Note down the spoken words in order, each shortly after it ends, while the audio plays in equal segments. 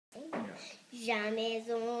Jamais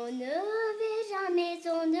on ne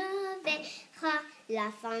verra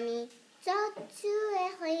la famille tortue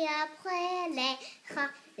après les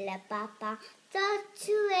rats. Le papa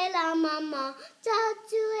tortue, la maman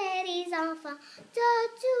tortue, les enfants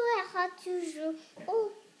tortuera toujours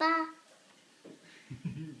ou pas.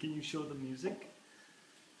 Can you show the music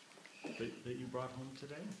that you brought home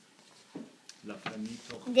today? La famille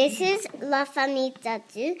Tortue. This is La famille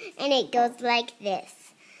Tortue, and it goes like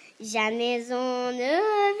this. Jamais on ne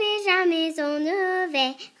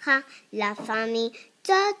verra la famille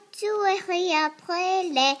tortue après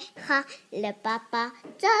les rats. Le papa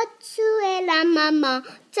tortue, la maman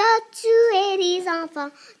tortue, les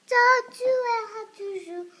enfants tortuera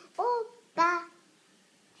toujours au pas.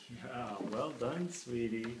 Yeah, well done,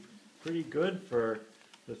 sweetie. Pretty good for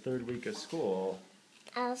the third week of school.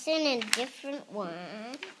 I'll sing a different one.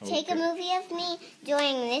 Okay. Take a movie of me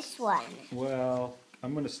doing this one. Well,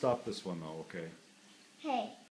 I'm going to stop this one though, okay? Hey.